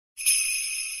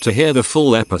To hear the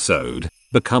full episode,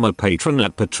 become a patron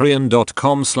at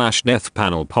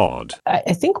patreon.com/deathpanelpod.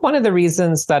 I think one of the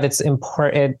reasons that it's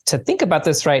important to think about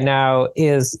this right now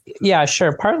is, yeah,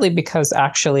 sure, partly because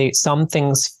actually some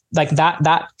things like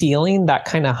that feeling, that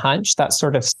kind of hunch, that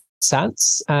sort of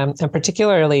sense, and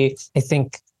particularly, I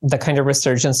think the kind of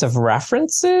resurgence of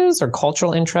references or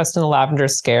cultural interest in the Lavender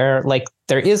Scare, like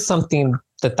there is something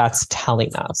that's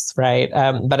telling us, right?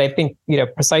 But I think,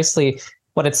 precisely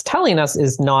what it's telling us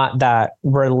is not that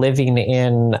we're living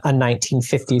in a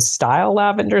 1950s style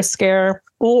Lavender Scare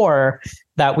or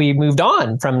that we moved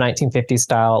on from 1950s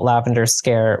style Lavender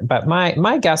Scare. But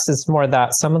my guess is more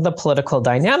that some of the political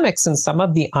dynamics and some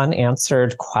of the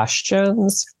unanswered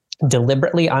questions,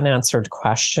 deliberately unanswered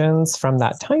questions from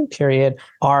that time period,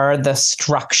 are the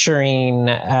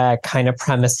structuring kind of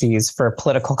premises for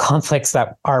political conflicts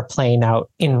that are playing out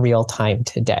in real time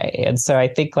today. And so I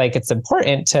think it's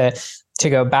important to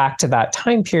go back to that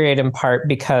time period, in part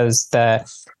because the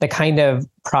kind of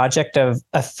project of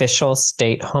official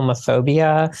state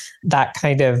homophobia, that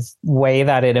kind of way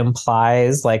that it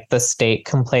implies the state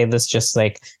can play this just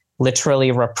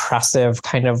literally repressive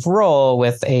kind of role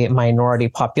with a minority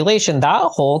population, that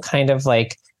whole kind of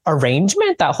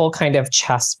arrangement, that whole kind of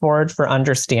chessboard for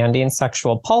understanding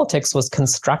sexual politics was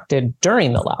constructed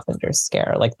during the Lavender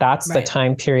Scare. That's right. The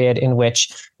time period in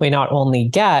which we not only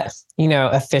get,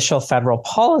 official federal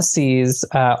policies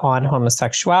on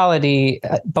homosexuality,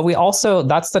 but we also,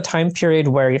 that's the time period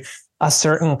where a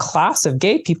certain class of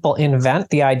gay people invent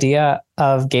the idea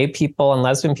of gay people and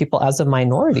lesbian people as a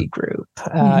minority group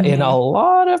in a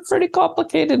lot of pretty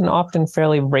complicated and often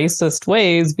fairly racist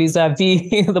ways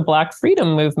vis-a-vis the Black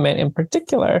freedom movement in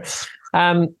particular.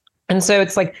 And so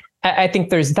it's I think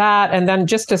there's that. And then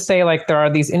just to say, there are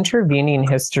these intervening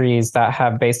histories that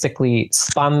have basically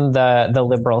spun the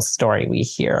liberal story we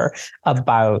hear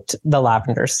about the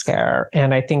Lavender Scare.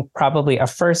 And I think probably a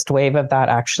first wave of that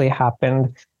actually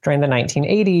happened during the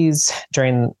 1980s,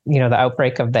 during, the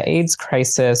outbreak of the AIDS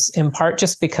crisis, in part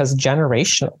just because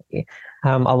generationally,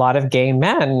 a lot of gay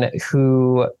men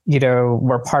who,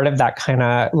 were part of that kind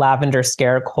of Lavender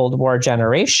Scare Cold War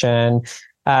generation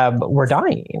were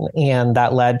dying. And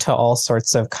that led to all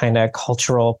sorts of kind of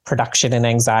cultural production and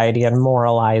anxiety and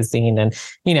moralizing. And,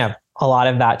 a lot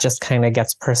of that just kind of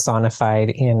gets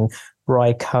personified in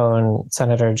Roy Cohn,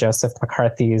 Senator Joseph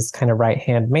McCarthy's kind of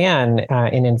right-hand man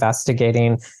in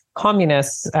investigating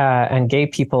communists and gay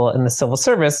people in the civil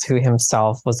service, who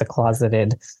himself was a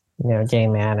closeted, gay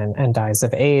man and dies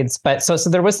of AIDS. But so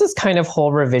there was this kind of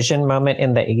whole revision moment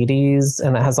in the 80s,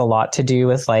 and that has a lot to do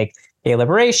with gay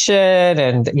liberation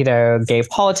and, gay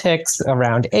politics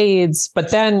around AIDS. But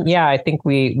then, I think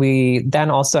we then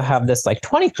also have this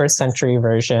 21st century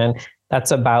version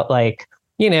that's about the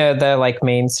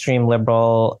mainstream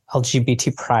liberal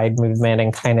LGBT pride movement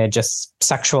and kind of just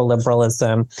sexual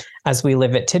liberalism as we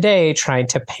live it today, trying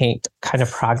to paint kind of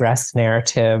progress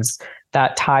narratives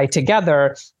that tie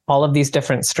together all of these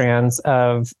different strands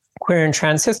of queer and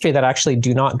trans history that actually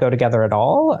do not go together at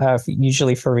all,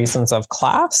 usually for reasons of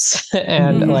class.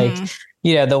 And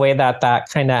the way that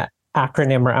kind of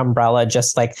acronym or umbrella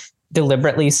just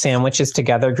deliberately sandwiches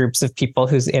together groups of people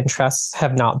whose interests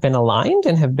have not been aligned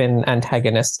and have been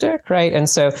antagonistic, right? And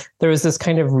so there was this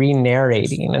kind of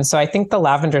re-narrating. And so I think the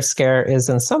Lavender Scare is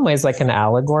in some ways an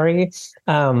allegory,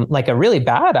 a really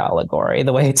bad allegory,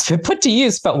 the way it's been put to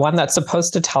use, but one that's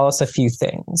supposed to tell us a few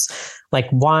things.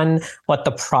 One, what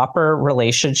the proper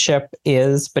relationship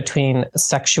is between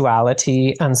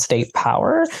sexuality and state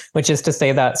power, which is to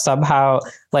say that somehow,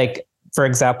 for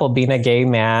example, being a gay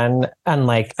man and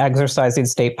exercising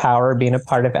state power, being a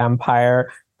part of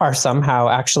empire, are somehow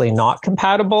actually not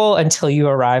compatible until you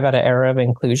arrive at an era of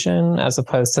inclusion, as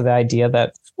opposed to the idea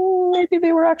that maybe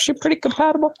they were actually pretty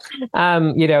compatible, back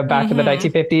in the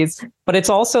 1950s. But it's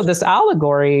also this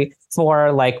allegory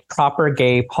for proper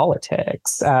gay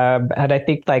politics. And I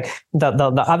think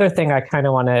the other thing I kind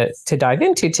of wanted to dive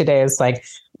into today is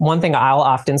one thing I'll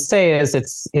often say is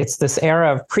it's this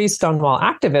era of pre-Stonewall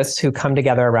activists who come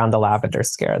together around the Lavender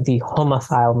Scare, the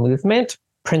homophile movement,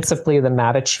 principally the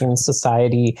Mattachine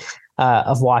Society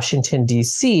of Washington,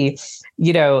 D.C.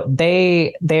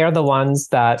 They are the ones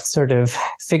that sort of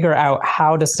figure out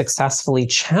how to successfully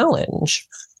challenge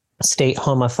state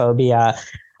homophobia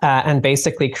and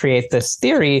basically create this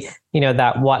theory,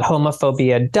 that what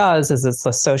homophobia does is it's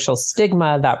a social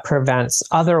stigma that prevents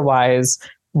otherwise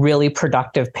really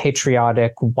productive,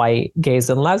 patriotic, white gays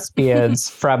and lesbians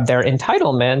from their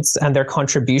entitlements and their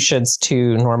contributions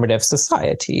to normative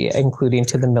society, including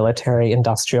to the military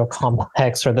industrial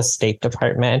complex or the State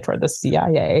Department or the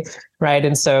CIA, right?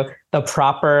 And so the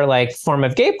proper form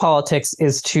of gay politics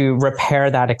is to repair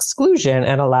that exclusion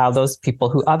and allow those people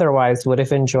who otherwise would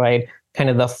have enjoyed kind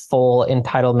of the full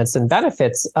entitlements and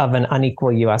benefits of an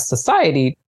unequal US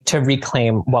society to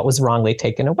reclaim what was wrongly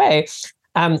taken away.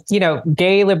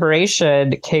 Gay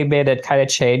liberation came in and kind of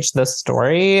changed the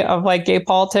story of gay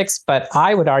politics, but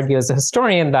I would argue as a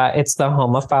historian that it's the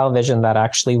homophile vision that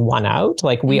actually won out.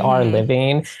 We are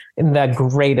living in the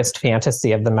greatest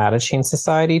fantasy of the Mattachine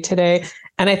society today.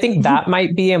 And I think that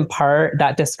might be in part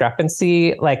that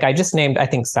discrepancy. I just named, I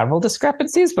think, several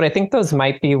discrepancies, but I think those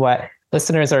might be what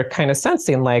listeners are kind of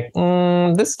sensing,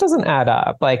 this doesn't add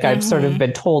up. I've sort of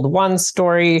been told one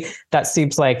story that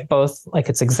seems both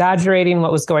it's exaggerating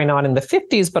what was going on in the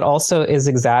 50s, but also is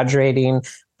exaggerating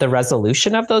the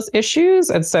resolution of those issues.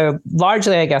 And so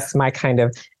largely, I guess,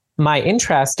 my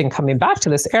interest in coming back to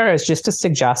this era is just to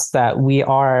suggest that we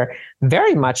are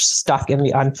very much stuck in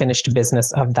the unfinished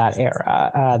business of that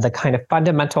era. The kind of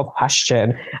fundamental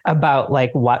question about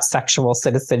what sexual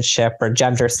citizenship or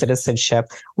gender citizenship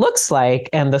looks like,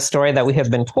 and the story that we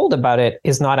have been told about it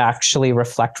is not actually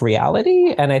reflect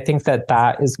reality. And I think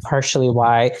that is partially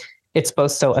why it's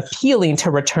both so appealing to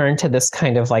return to this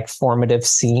kind of formative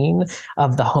scene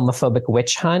of the homophobic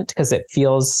witch hunt, because it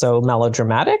feels so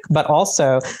melodramatic, but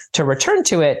also to return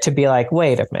to it to be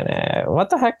wait a minute, what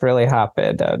the heck really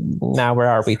happened? Now, where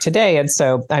are we today? And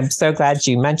so I'm so glad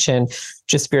you mentioned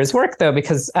Jasbir's work, though,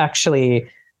 because actually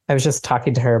I was just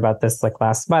talking to her about this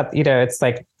last month. It's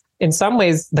in some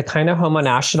ways the kind of homo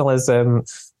nationalism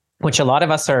which a lot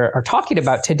of us are talking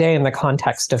about today in the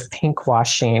context of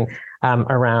pinkwashing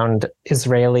around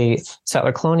Israeli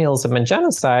settler colonialism and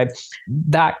genocide,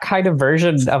 that kind of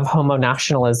version of homo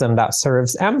nationalism that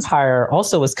serves empire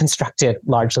also was constructed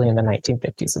largely in the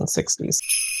 1950s and 60s.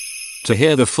 To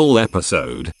hear the full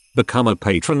episode, become a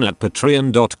patron at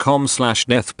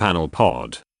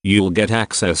patreon.com/deathpanelpod. You'll get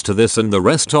access to this and the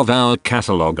rest of our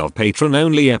catalog of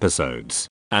patron-only episodes,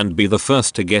 and be the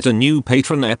first to get a new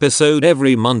patron episode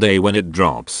every Monday when it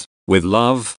drops. With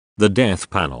love, the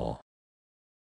Death Panel.